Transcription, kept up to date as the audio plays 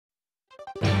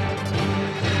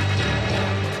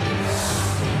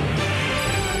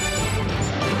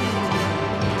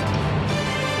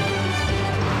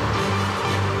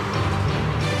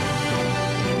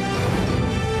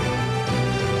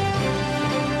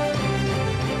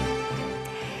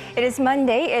It is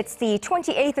Monday. It's the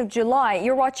 28th of July.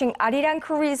 You're watching ARIRANG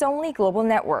Korea's only global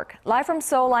network. Live from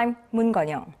Seoul, I'm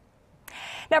Moon-Yeon.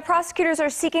 Now, prosecutors are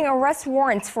seeking arrest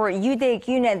warrants for Yoo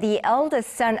Dae-kyun, the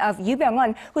eldest son of Yoo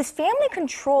Byung-eon, whose family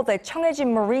controlled the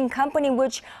Chonghaejin Marine Company,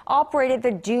 which operated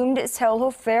the doomed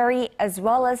Sewol-ho ferry, as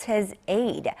well as his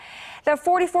aide. The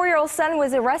 44-year-old son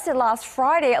was arrested last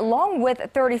Friday, along with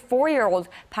 34-year-old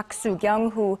Park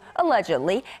Soo-kyung, who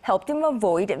allegedly helped him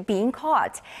avoid being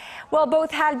caught. Well,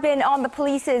 both had been on the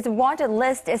police's wanted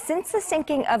list since the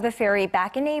sinking of the ferry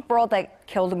back in April that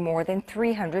killed more than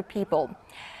 300 people.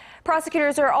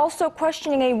 Prosecutors are also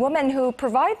questioning a woman who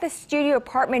provided the studio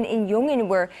apartment in Yongin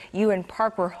where Yoo and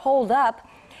Park were holed up.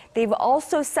 They've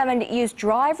also summoned Yoo's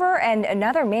driver and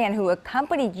another man who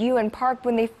accompanied Yoo and Park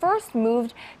when they first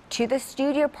moved to the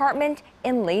studio apartment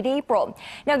in late April.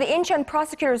 Now, the Incheon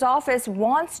prosecutor's office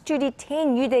wants to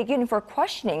detain Yoo Dae-kyun for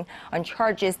questioning on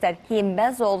charges that he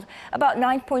embezzled about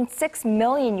 $9.6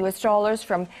 million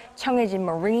from Chonghaejin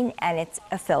Marine and its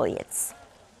affiliates.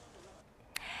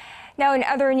 Now, in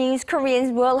other news,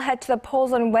 Koreans will head to the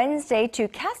polls on Wednesday to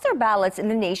cast their ballots in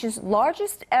the nation's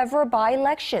largest ever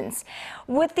by-elections.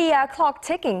 With the clock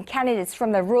ticking, candidates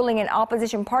from the ruling and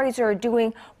opposition parties are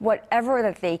doing whatever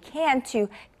that they can to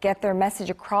get their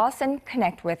message across and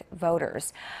connect with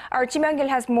voters. Our Kim Young-gil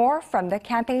has more from the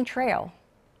campaign trail.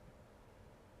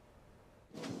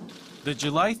 The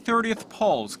July 30th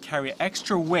polls carry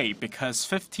extra weight because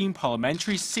 15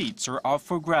 parliamentary seats are up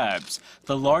for grabs,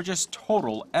 the largest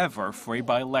total ever for a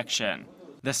by-election.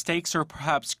 The stakes are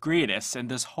perhaps greatest in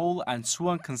this Seoul and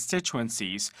Suwon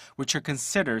constituencies, which are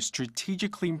considered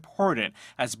strategically important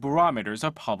as barometers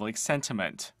of public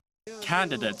sentiment.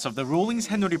 Candidates of the ruling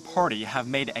Saenuri Party have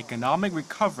made economic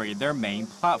recovery their main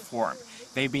platform.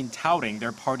 They've been touting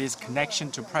their party's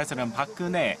connection to President Park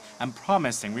Geun-hye and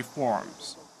promising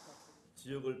reforms.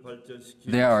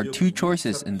 There are two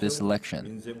choices in this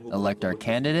election. Elect our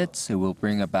candidates who will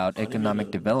bring about economic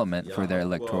development for their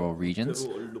electoral regions,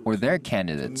 or their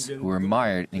candidates who are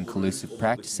mired in collusive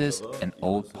practices and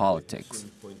old politics.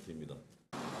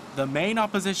 The main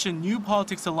opposition New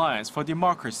Politics Alliance for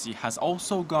Democracy has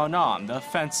also gone on the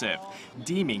offensive,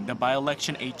 deeming the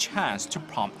by-election a chance to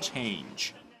prompt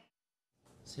change.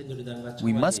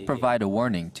 We must provide a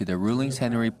warning to the ruling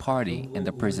Saenuri Party and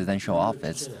the presidential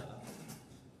office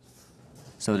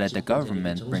so that the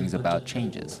government brings about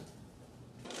changes.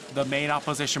 The main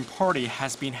opposition party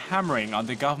has been hammering on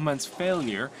the government's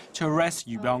failure to arrest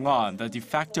Yoo Byung-eon, the de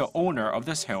facto owner of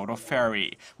the Sewol-ho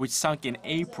ferry, which sunk in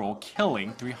April,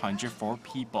 killing 304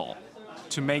 people.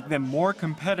 To make them more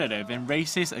competitive in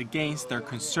races against their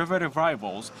conservative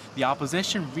rivals, the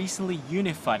opposition recently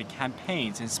unified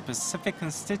campaigns in specific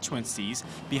constituencies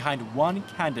behind one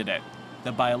candidate.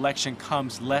 The by-election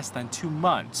comes less than 2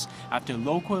 months after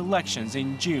local elections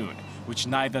in June, which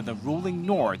neither the ruling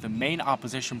nor the main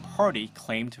opposition party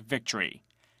claimed victory.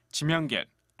 Kim Young-gil,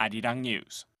 ARIRANG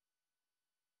News.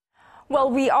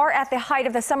 Well, we are at the height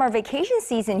of the summer vacation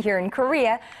season here in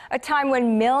Korea, a time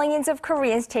when millions of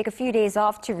Koreans take a few days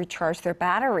off to recharge their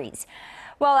batteries.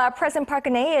 Well, President Park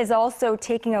Geun-hye is also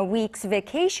taking a week's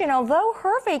vacation, although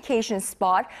her vacation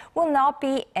spot will not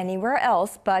be anywhere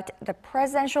else but the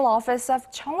presidential office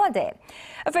of Cheongwade.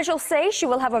 Officials say she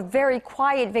will have a very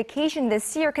quiet vacation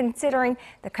this year, considering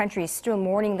the country is still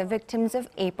mourning the victims of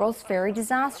April's ferry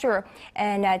disaster,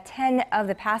 and 10 of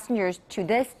the passengers to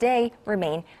this day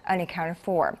remain unaccounted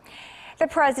for. The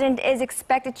president is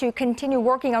expected to continue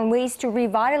working on ways to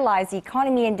revitalize the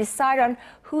economy and decide on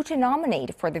who to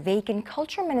nominate for the vacant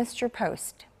culture minister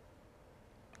post.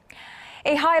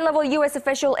 A high-level U.S.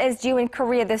 official is due in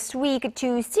Korea this week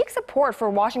to seek support for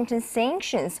Washington's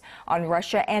sanctions on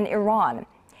Russia and Iran.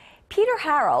 Peter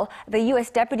Harrell, the U.S.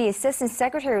 Deputy Assistant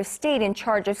Secretary of State in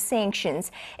charge of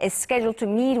sanctions, is scheduled to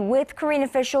meet with Korean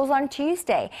officials on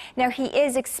Tuesday. Now, he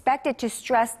is expected to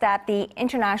stress that the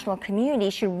international community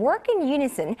should work in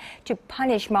unison to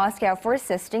punish Moscow for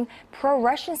assisting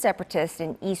pro-Russian separatists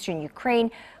in eastern Ukraine,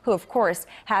 who, of course,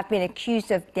 have been accused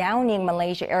of downing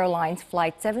Malaysia Airlines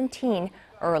Flight 17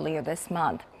 earlier this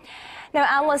month. Now,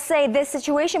 analysts say this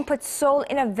situation puts Seoul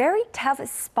in a very tough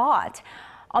spot.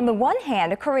 On the one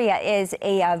hand, Korea is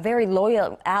a very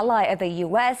loyal ally of the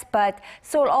U.S., but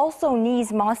Seoul also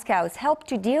needs Moscow's help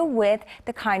to deal with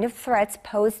the kind of threats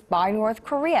posed by North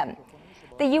Korea.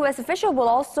 The U.S. official will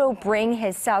also bring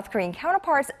his South Korean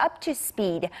counterparts up to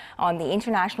speed on the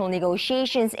international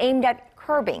negotiations aimed at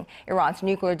curbing Iran's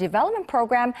nuclear development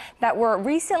program that were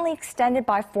recently extended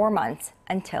by 4 months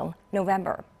until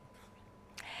November.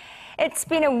 It's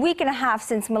been a week and a half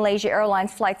since Malaysia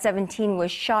Airlines Flight 17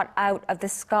 was shot out of the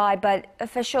sky, but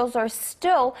officials are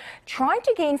still trying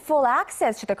to gain full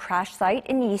access to the crash site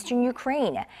in eastern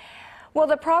Ukraine. Well,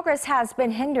 the progress has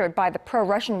been hindered by the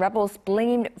pro-Russian rebels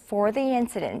blamed for the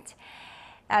incident.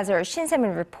 As our Shin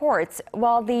Se-min reports,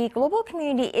 while the global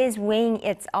community is weighing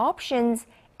its options,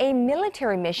 a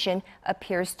military mission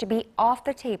appears to be off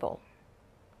the table.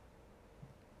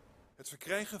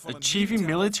 Achieving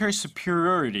military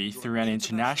superiority through an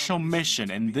international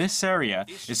mission in this area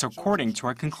is, according to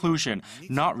our conclusion,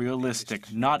 not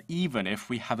realistic, not even if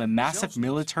we have a massive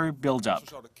military buildup.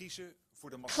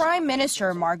 Prime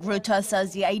Minister Mark Rutte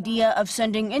says the idea of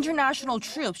sending international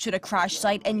troops to the crash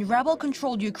site in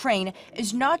rebel-controlled Ukraine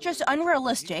is not just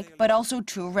unrealistic, but also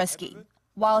too risky.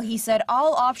 While he said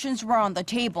all options were on the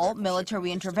table,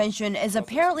 military intervention is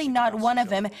apparently not one of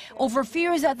them, over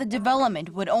fears that the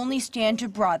development would only stand to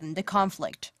broaden the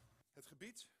conflict.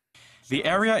 The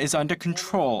area is under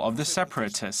control of the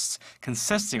separatists,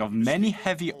 consisting of many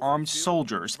heavy armed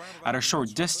soldiers at a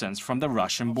short distance from the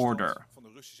Russian border.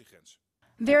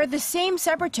 They're the same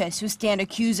separatists who stand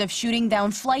accused of shooting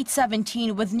down Flight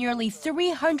 17 with nearly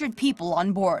 300 people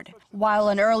on board. While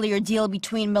an earlier deal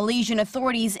between Malaysian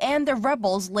authorities and the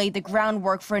rebels laid the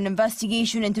groundwork for an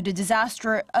investigation into the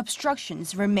disaster,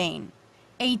 obstructions remain.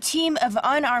 A team of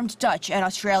unarmed Dutch and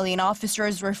Australian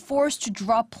officers were forced to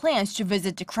drop plans to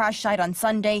visit the crash site on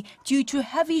Sunday due to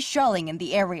heavy shelling in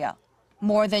the area.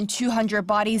 More than 200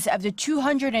 bodies of the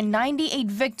 298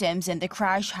 victims in the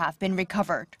crash have been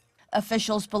recovered.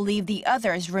 Officials believe the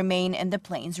others remain in the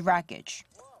plane's wreckage.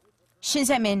 Shin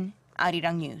Se-min,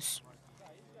 ARIRANG News.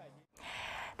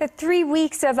 The 3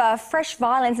 weeks of fresh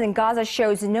violence in Gaza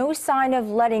shows no sign of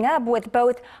letting up, with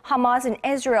both Hamas and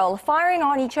Israel firing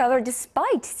on each other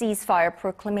despite ceasefire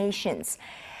proclamations.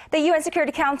 The UN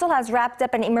Security Council has wrapped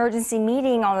up an emergency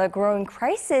meeting on the growing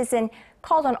crisis and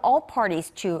called on all parties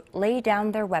to lay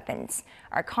down their weapons.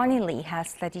 Our Connie Lee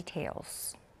has the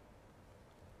details.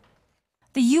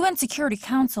 The UN Security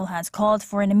Council has called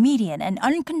for an immediate and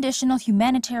unconditional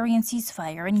humanitarian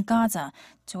ceasefire in Gaza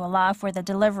to allow for the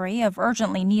delivery of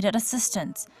urgently needed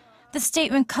assistance. The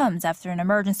statement comes after an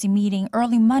emergency meeting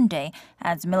early Monday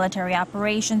as military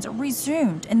operations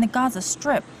resumed in the Gaza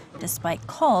Strip despite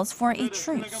calls for a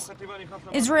truce.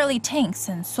 Israeli tanks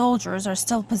and soldiers are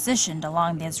still positioned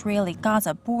along the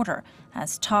Israeli-Gaza border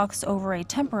as talks over a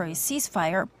temporary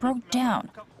ceasefire broke down.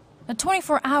 The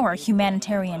 24-hour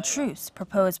humanitarian truce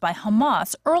proposed by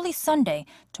Hamas early Sunday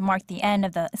to mark the end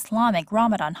of the Islamic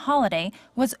Ramadan holiday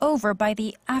was over by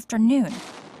the afternoon,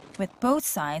 with both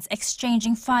sides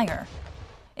exchanging fire.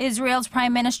 Israel's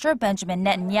Prime Minister Benjamin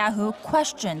Netanyahu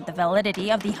questioned the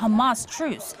validity of the Hamas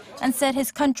truce and said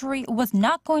his country was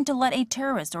not going to let a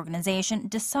terrorist organization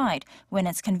decide when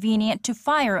it's convenient to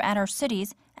fire at our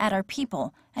cities, at our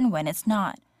people, and when it's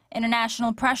not.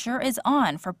 International pressure is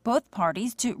on for both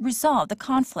parties to resolve the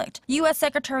conflict. U.S.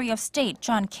 Secretary of State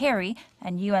John Kerry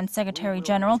and UN Secretary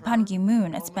General Ban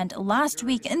Ki-moon spent last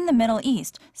week in the Middle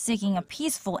East seeking a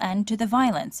peaceful end to the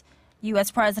violence.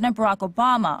 U.S. President Barack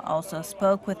Obama also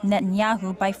spoke with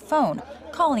Netanyahu by phone,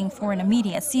 calling for an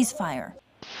immediate ceasefire.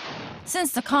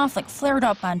 Since the conflict flared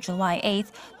up on July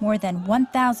 8th, more than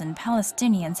 1,000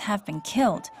 Palestinians have been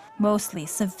killed, mostly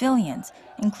civilians,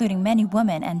 including many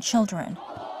women and children.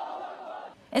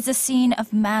 It's a scene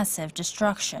of massive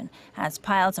destruction, as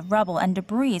piles of rubble and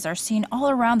debris are seen all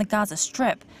around the Gaza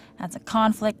Strip, as the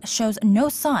conflict shows no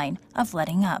sign of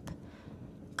letting up.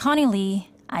 Connie Lee,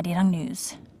 ARIRANG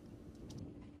News.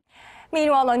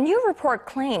 Meanwhile, a new report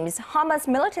claims Hamas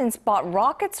militants bought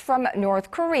rockets from North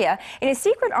Korea in a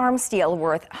secret arms deal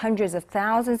worth hundreds of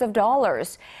thousands of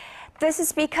dollars. This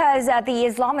is because the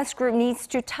Islamist group needs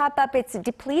to top up its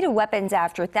depleted weapons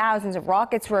after thousands of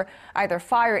rockets were either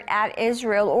fired at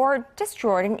Israel or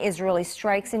destroyed in Israeli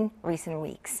strikes in recent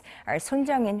weeks. Our Son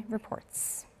Jung-in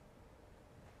reports.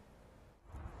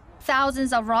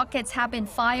 Thousands of rockets have been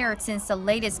fired since the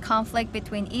latest conflict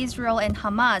between Israel and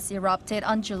Hamas erupted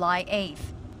on July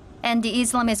 8th. And the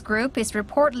Islamist group is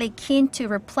reportedly keen to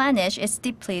replenish its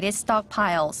depleted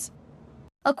stockpiles.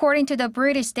 According to the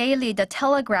British daily The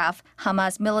Telegraph,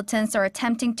 Hamas militants are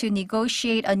attempting to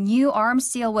negotiate a new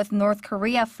arms deal with North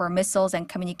Korea for missiles and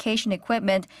communication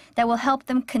equipment that will help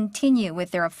them continue with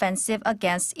their offensive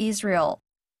against Israel.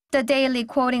 The Daily,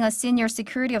 quoting a senior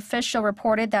security official,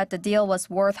 reported that the deal was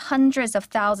worth hundreds of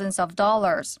thousands of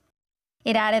dollars.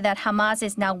 It added that Hamas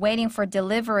is now waiting for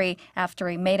delivery after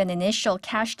it made an initial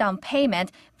cash down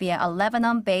payment via a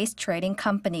Lebanon-based trading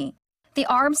company. The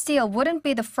arms deal wouldn't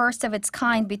be the first of its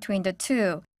kind between the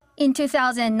two. In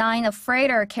 2009, a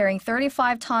freighter carrying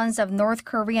 35 tons of North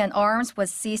Korean arms was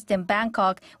seized in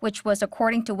Bangkok, which was,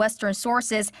 according to Western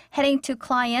sources, heading to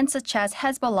clients such as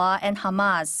Hezbollah and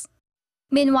Hamas.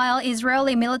 Meanwhile,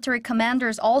 Israeli military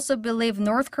commanders also believe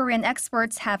North Korean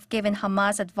experts have given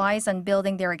Hamas advice on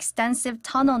building their extensive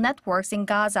tunnel networks in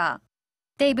Gaza.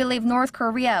 They believe North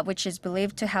Korea, which is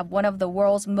believed to have one of the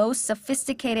world's most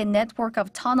sophisticated network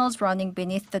of tunnels running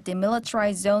beneath the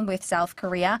demilitarized zone with South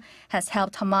Korea, has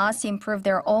helped Hamas improve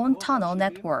their own tunnel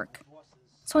network.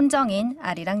 손정인,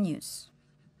 아리랑 뉴스.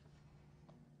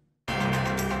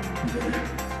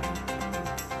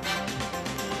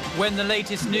 When the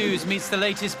latest news meets the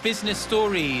latest business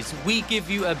stories, we give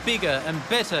you a bigger and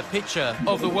better picture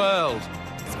of the world.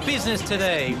 Business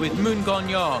Today with Moon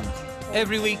Gon-young.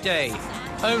 Every weekday,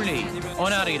 only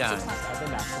on ARIRANG.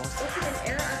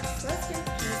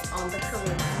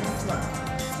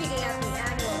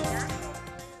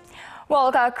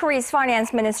 Well, Korea's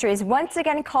finance ministry is once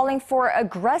again calling for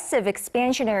aggressive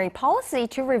expansionary policy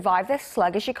to revive the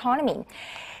sluggish economy.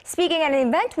 Speaking at an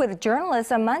event with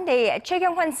journalists on Monday, Choi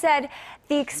Kyung-hwan said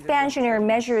the expansionary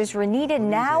measures were needed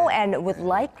now and would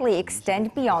likely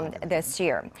extend beyond this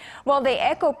year. Well, they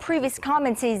echo previous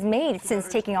comments he's made since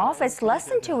taking office less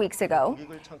than 2 weeks ago.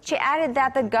 She added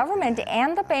that the government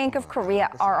and the Bank of Korea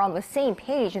are on the same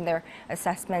page in their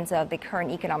assessments of the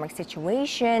current economic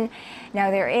situation. Now,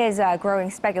 there is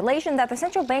growing speculation that the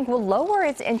central bank will lower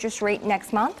its interest rate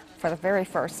next month for the very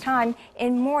first time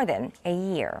in more than a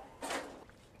year.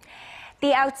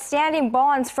 The outstanding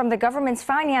bonds from the government's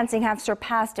financing have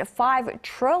surpassed 5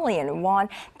 trillion won.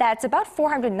 That's about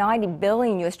 $490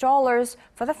 billion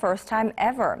for the first time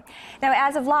ever. Now,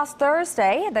 as of last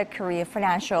Thursday, the Korea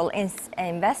Financial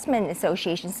Investment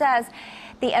Association says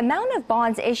the amount of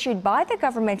bonds issued by the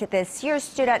government this year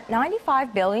stood at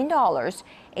 $95 billion,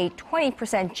 a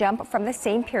 20% jump from the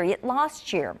same period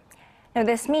last year. Now,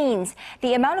 this means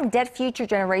the amount of debt future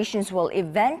generations will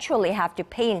eventually have to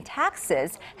pay in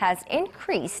taxes has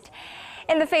increased.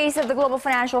 In the face of the global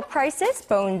financial crisis,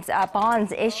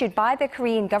 bonds issued by the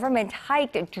Korean government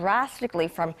hiked drastically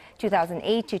from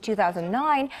 2008 to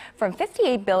 2009, from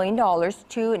 $58 billion to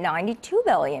 $92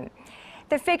 billion.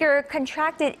 The figure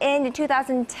contracted in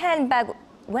 2010 but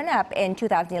went up in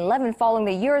 2011 following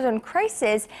the Eurozone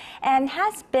crisis and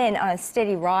has been on a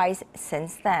steady rise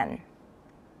since then.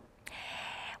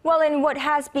 Well, in what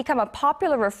has become a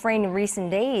popular refrain in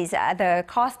recent days, the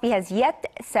Kospi has yet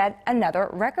set another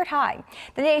record high.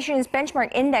 The nation's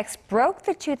benchmark index broke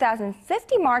the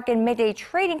 2050 mark in midday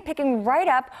trading, picking right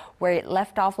up where it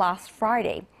left off last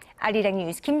Friday. ARIRANG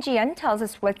News' Kim Ji-yeon tells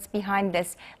us what's behind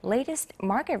this latest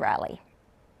market rally.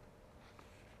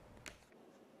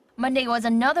 Monday was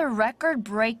another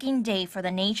record-breaking day for the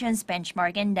nation's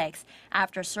benchmark index.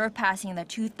 After surpassing the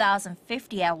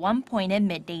 2050 at one point in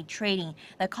midday trading,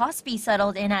 the Kospi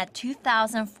settled in at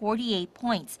 2,048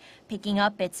 points, picking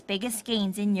up its biggest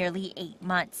gains in nearly 8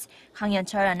 months. Kang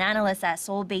Hyun-chul, an analyst at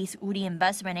Seoul-based Uri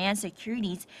Investment and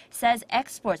Securities, says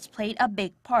exports played a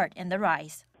big part in the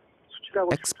rise.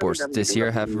 Exports this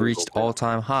year have reached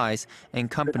all-time highs,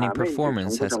 and company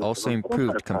performance has also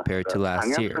improved compared to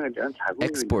last year.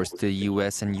 Exports to the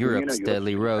U.S. and Europe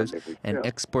steadily rose, and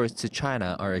exports to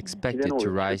China are expected to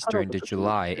rise during the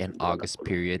July and August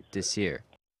period this year.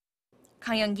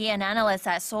 Kang Hyun-gi, an analyst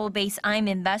at Seoul-based IM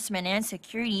Investment and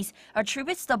Securities,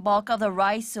 attributes the bulk of the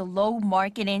rise to low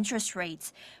market interest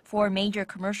rates. 4 major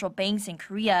commercial banks in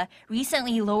Korea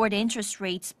recently lowered interest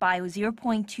rates by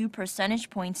 0.2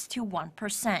 percentage points to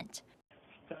 1%.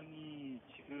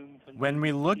 When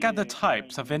we look at the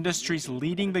types of industries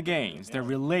leading the gains, they're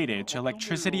related to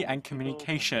electricity and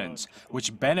communications,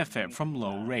 which benefit from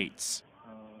low rates.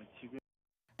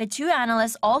 The two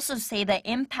analysts also say the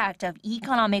impact of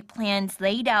economic plans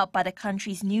laid out by the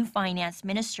country's new finance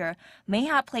minister may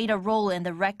have played a role in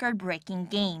the record-breaking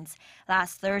gains.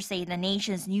 Last Thursday, the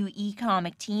nation's new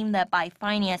economic team, led by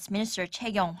Finance Minister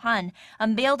Choi Kyung-hwan,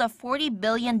 unveiled a $40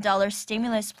 billion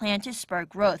stimulus plan to spur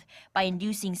growth by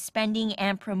inducing spending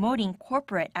and promoting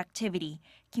corporate activity.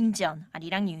 Kim Ji-yeon,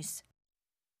 ARIRANG News.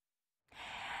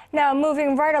 Now,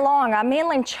 moving right along,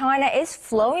 mainland China is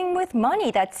flowing with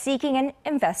money that's seeking an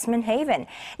investment haven.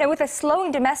 Now, with a slowing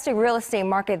domestic real estate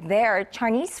market there,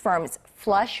 Chinese firms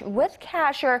flush with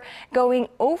cash are going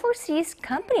overseas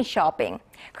company shopping.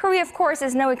 Korea, of course,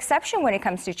 is no exception when it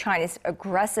comes to China's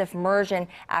aggressive merger and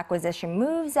acquisition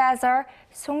moves, as our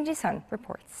Song Ji-sun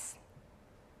reports.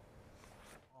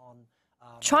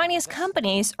 Chinese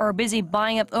companies are busy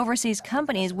buying up overseas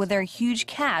companies with their huge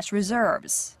cash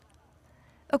reserves.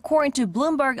 According to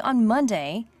Bloomberg on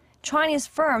Monday, Chinese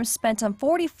firms spent some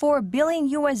 $44 billion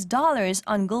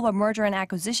on global merger and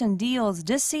acquisition deals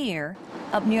this year,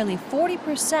 up nearly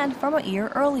 40% from a year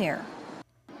earlier.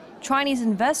 Chinese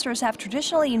investors have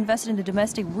traditionally invested in the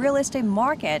domestic real estate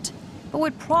market, but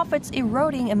with profits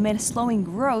eroding amid slowing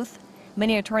growth,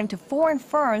 many are turning to foreign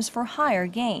firms for higher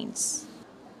gains.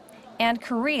 And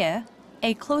Korea,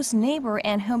 a close neighbor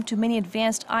and home to many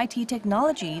advanced IT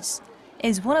technologies,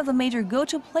 is one of the major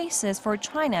go-to places for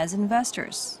China's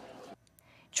investors.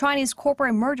 Chinese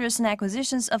corporate mergers and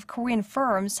acquisitions of Korean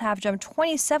firms have jumped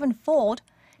 27-fold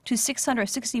to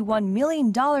 $661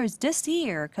 million this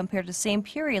year compared to the same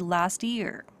period last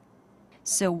year.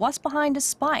 So what's behind the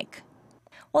spike?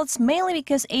 Well, it's mainly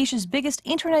because Asia's biggest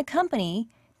internet company,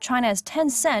 China's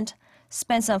Tencent,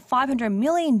 spent some $500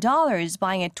 million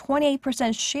buying a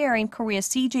 28% share in Korea's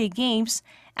CJ Games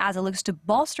as it looks to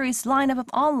bolster its lineup of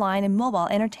online and mobile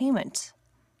entertainment.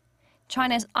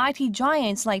 China's IT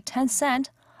giants like Tencent,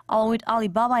 along with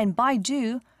Alibaba and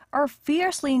Baidu, are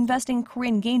fiercely investing in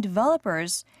Korean game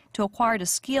developers to acquire the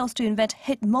skills to invent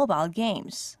hit mobile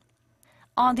games.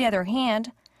 On the other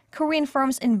hand, Korean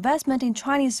firms' investment in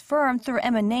Chinese firms through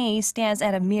M&A stands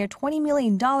at a mere $20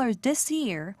 million this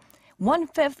year,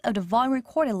 1/5 of the volume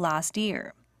recorded last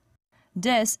year.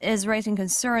 This is raising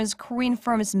concerns Korean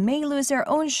firms may lose their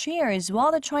own shares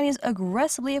while the Chinese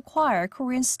aggressively acquire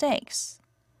Korean stakes.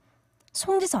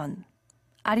 송지선,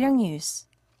 아리랑 뉴스.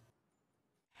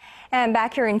 And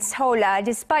back here in Seoul,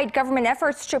 despite government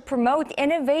efforts to promote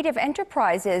innovative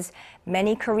enterprises,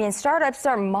 many Korean startups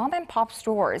are mom-and-pop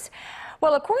stores.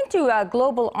 Well, according to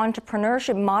Global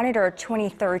Entrepreneurship Monitor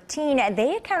 2013,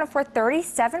 they accounted for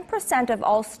 37% of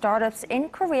all startups in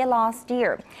Korea last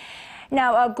year.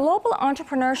 Now, a Global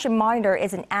Entrepreneurship Monitor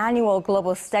is an annual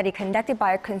global study conducted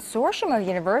by a consortium of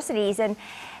universities, and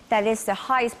that is the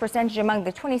highest percentage among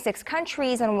the 26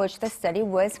 countries on which the study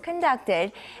was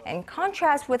conducted, in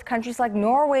contrast with countries like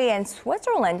Norway and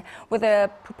Switzerland, where the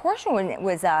proportion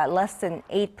was less than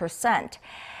 8%.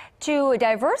 To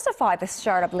diversify the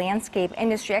startup landscape,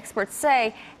 industry experts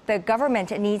say the government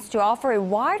needs to offer a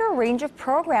wider range of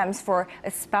programs for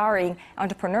aspiring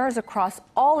entrepreneurs across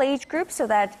all age groups so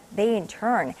that they in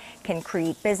turn can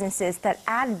create businesses that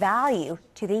add value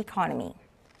to the economy.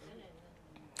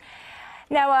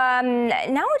 Now,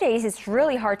 nowadays, it's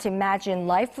really hard to imagine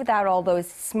life without all those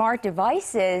smart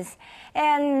devices.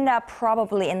 And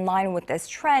probably in line with this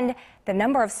trend, the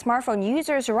number of smartphone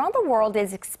users around the world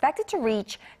is expected to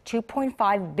reach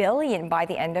 2.5 billion by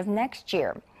the end of next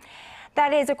year.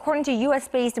 That is according to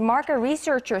U.S.-based market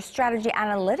researcher Strategy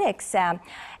Analytics,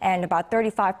 and about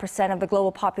 35% of the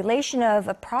global population of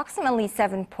approximately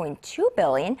 7.2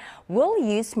 billion will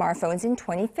use smartphones in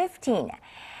 2015.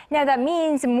 Now, that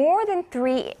means more than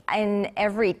 3 in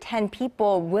every 10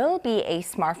 people will be a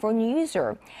smartphone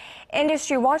user.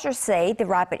 Industry watchers say the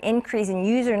rapid increase in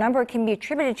user number can be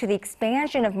attributed to the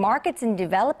expansion of markets in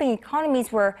developing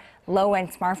economies where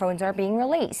low-end smartphones are being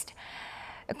released.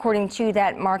 According to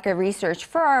that market research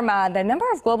firm, the number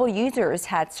of global users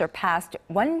had surpassed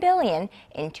 1 billion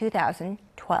in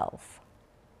 2012.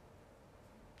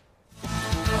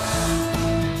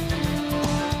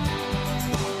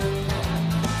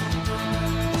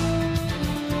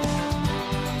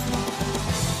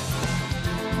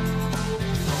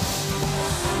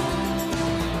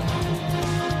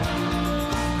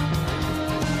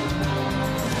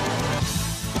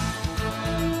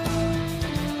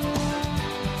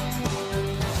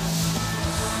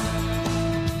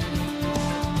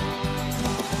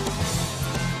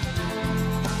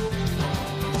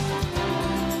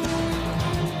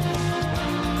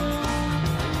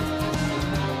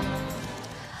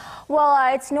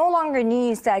 Well, it's no longer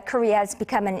news that Korea has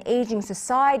become an aging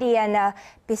society, and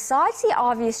besides the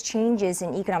obvious changes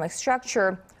in economic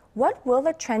structure, what will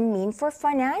the trend mean for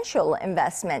financial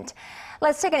investment?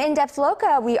 Let's take an in-depth look.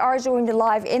 We are joined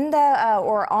live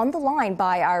on the line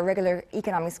by our regular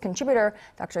economics contributor,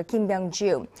 Dr. Kim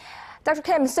Byung-ju. Dr.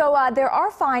 Kim, so there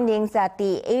are findings that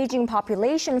the aging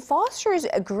population fosters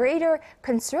a greater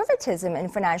conservatism in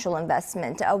financial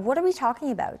investment. What are we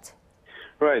talking about?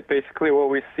 Right. Basically, what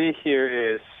we see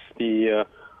here is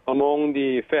among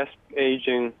the fast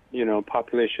aging,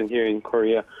 population here in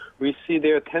Korea, we see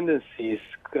their tendencies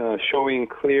showing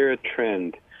clear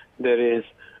trend. That is,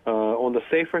 on the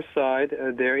safer side,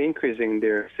 they're increasing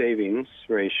their savings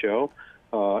ratio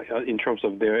in terms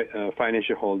of their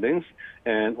financial holdings,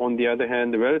 and on the other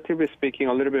hand, relatively speaking,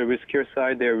 a little bit riskier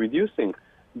side, they're reducing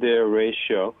their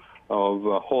ratio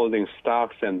of holding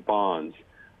stocks and bonds.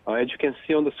 As you can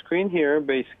see on the screen here,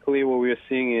 basically what we are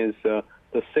seeing is the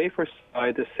safer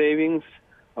side, the savings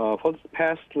For the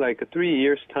past 3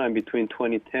 years' time, between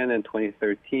 2010 and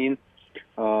 2013,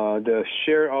 the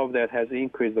share of that has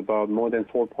increased about more than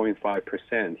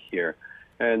 4.5% here.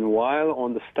 And while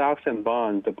on the stocks and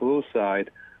bonds, the blue side,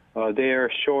 they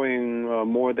are showing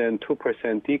more than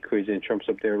 2% decrease in terms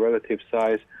of their relative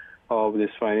size of this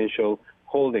financial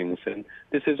holdings. And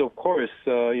this is, of course,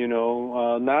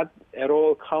 not at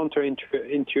all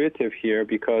counterintuitive here,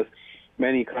 because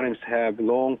many economists have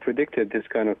long predicted this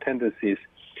kind of tendencies.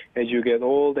 As you get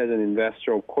old as an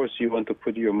investor, of course, you want to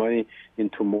put your money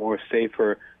into more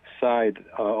safer side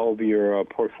of your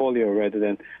portfolio rather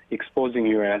than exposing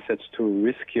your assets to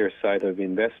riskier side of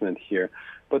investment here.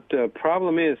 But the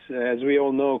problem is, as we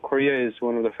all know, Korea is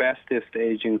one of the fastest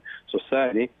aging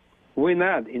society. We're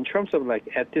not, in terms of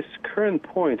at this current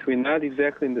point, we're not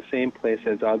exactly in the same place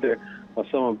as other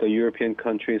some of the European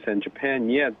countries and Japan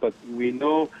yet, but we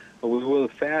know we will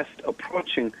fast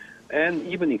approaching and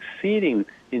even exceeding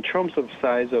in terms of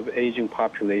size of aging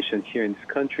population here in this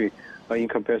country in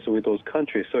comparison with those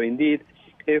countries. So indeed,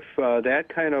 if that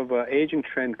kind of aging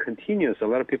trend continues, a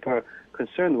lot of people are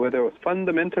concerned whether,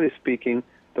 fundamentally speaking,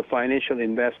 the financial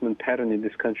investment pattern in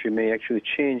this country may actually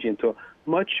change into a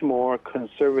much more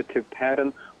conservative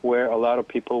pattern, where a lot of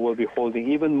people will be holding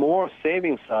even more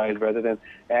savings side rather than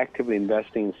actively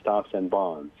investing in stocks and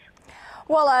bonds.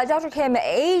 Well, Dr. Kim,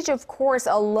 age, of course,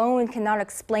 alone cannot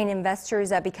explain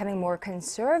investors becoming more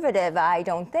conservative, I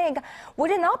don't think.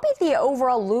 Would it not be the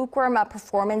overall lukewarm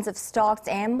performance of stocks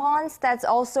and bonds that's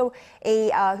also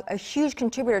a huge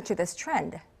contributor to this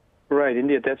trend? Right,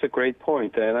 indeed, that's a great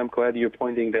point, and I'm glad you're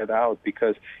pointing that out,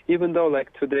 because even though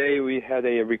today we had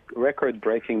a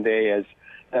record-breaking day, as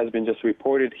has been just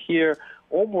reported here,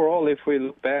 overall, if we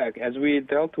look back, as we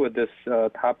dealt with this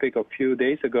topic a few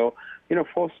days ago,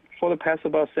 for the past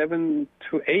about 7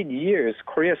 to 8 years,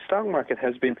 Korea's stock market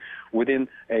has been within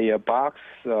a box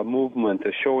movement,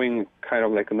 showing kind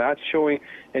of not showing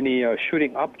any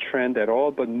shooting up trend at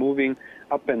all, but moving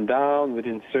up and down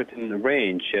within certain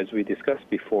range, as we discussed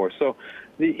before. So,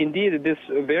 indeed, this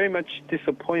very much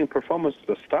disappointing performance of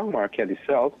the stock market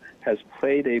itself has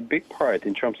played a big part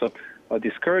in terms of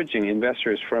discouraging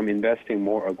investors from investing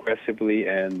more aggressively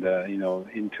and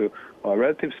into,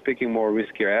 relatively speaking, more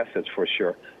riskier assets for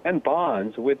sure. And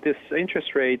bonds, with this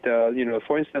interest rate,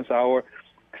 for instance, our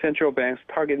central bank's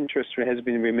target interest rate has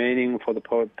been remaining for the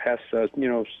past,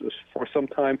 for some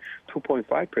time,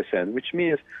 2.5%, which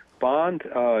means bond,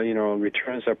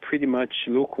 returns are pretty much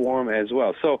lukewarm as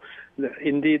well. So,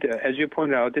 indeed, as you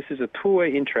pointed out, this is a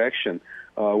two-way interaction.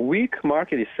 Weak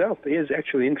market itself is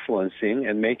actually influencing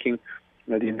and making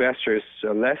the investors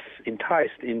less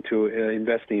enticed into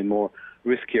investing in more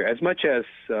riskier, as much as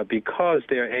because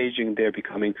they're aging, they're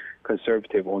becoming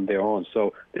conservative on their own.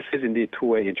 So this is indeed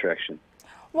two-way interaction.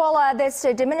 Well, this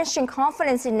diminishing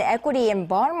confidence in equity and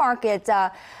bond markets,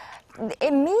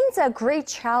 it means a great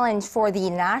challenge for the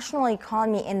national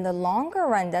economy in the longer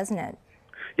run, doesn't it?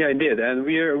 Yeah, indeed. And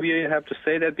we have to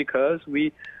say that because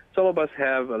some of us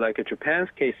have a Japan's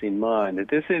case in mind.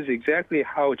 This is exactly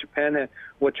how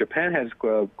what Japan has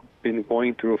been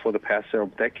going through for the past several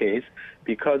decades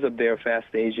because of their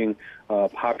fast aging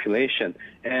population.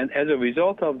 And as a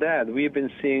result of that, we've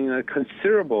been seeing a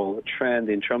considerable trend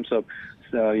in terms of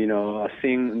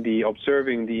observing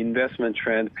the investment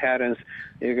trend patterns,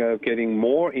 getting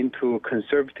more into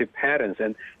conservative patterns.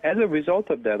 And as a result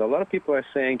of that, a lot of people are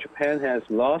saying Japan has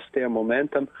lost their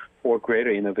momentum for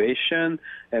greater innovation,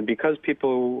 and because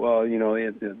people,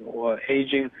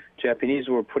 aging Japanese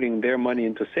were putting their money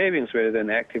into savings rather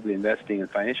than actively investing in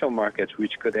financial markets,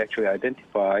 which could actually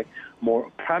identify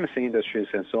more promising industries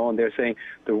and so on. They're saying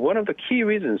that one of the key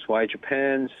reasons why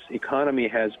Japan's economy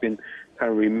has been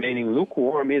kind of remaining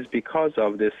lukewarm is because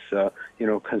of this,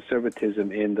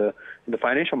 conservatism in the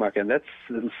financial market. And that's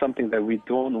something that we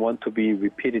don't want to be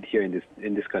repeated here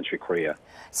in this country, Korea.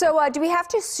 So, do we have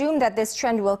to assume that this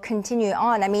trend will continue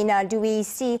on? I mean, do we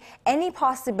see any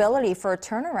possibility for a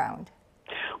turnaround?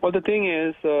 Well, the thing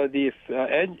is, the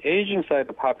aging side of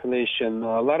the population,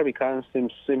 a lot of economists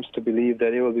seems to believe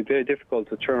that it will be very difficult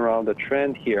to turn around the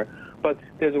trend here. But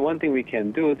there's one thing we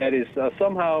can do, that is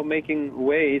somehow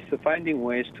finding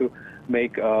ways to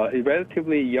make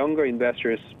relatively younger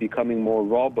investors becoming more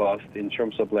robust in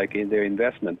terms of in their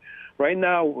investment. Right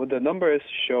now, the numbers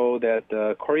show that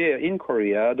in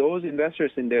Korea, those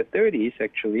investors in their 30s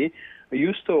actually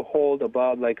used to hold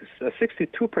about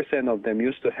 62% of them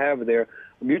used to have their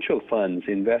mutual funds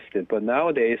invested. But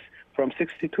nowadays, from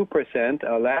 62%,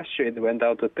 last year it went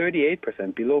down to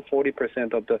 38%. Below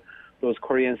 40% of those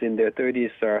Koreans in their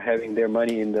 30s are having their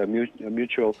money in the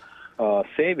mutual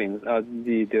savings,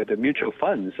 the mutual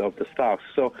funds of the stocks.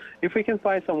 So if we can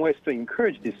find some ways to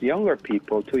encourage these younger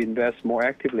people to invest more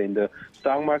actively in the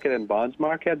stock market and bonds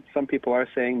market, some people are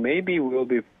saying maybe we'll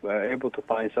be able to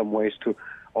find some ways to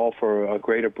offer a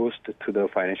greater boost to the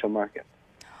financial market.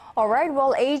 All right.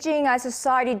 Well, aging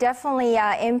society definitely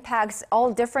impacts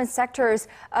all different sectors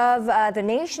of the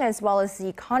nation as well as the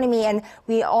economy, and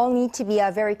we all need to be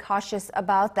very cautious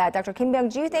about that. Dr. Kim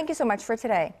Byung-ju, thank you so much for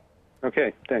today.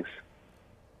 Okay, thanks.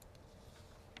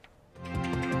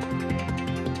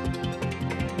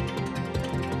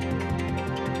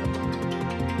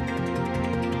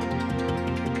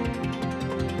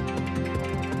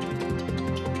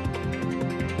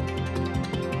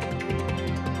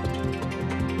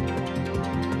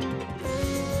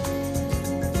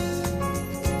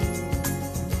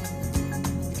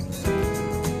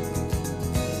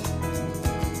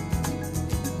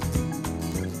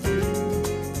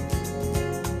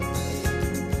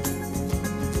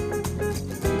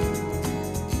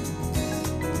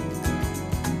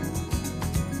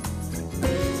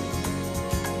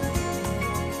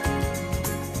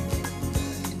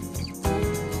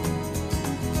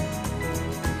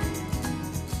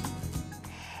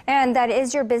 And that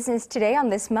is your business today on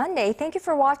this Monday. Thank you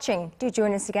for watching. Do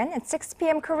join us again at 6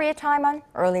 p.m. Korea time on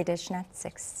Early Edition at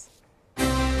 6.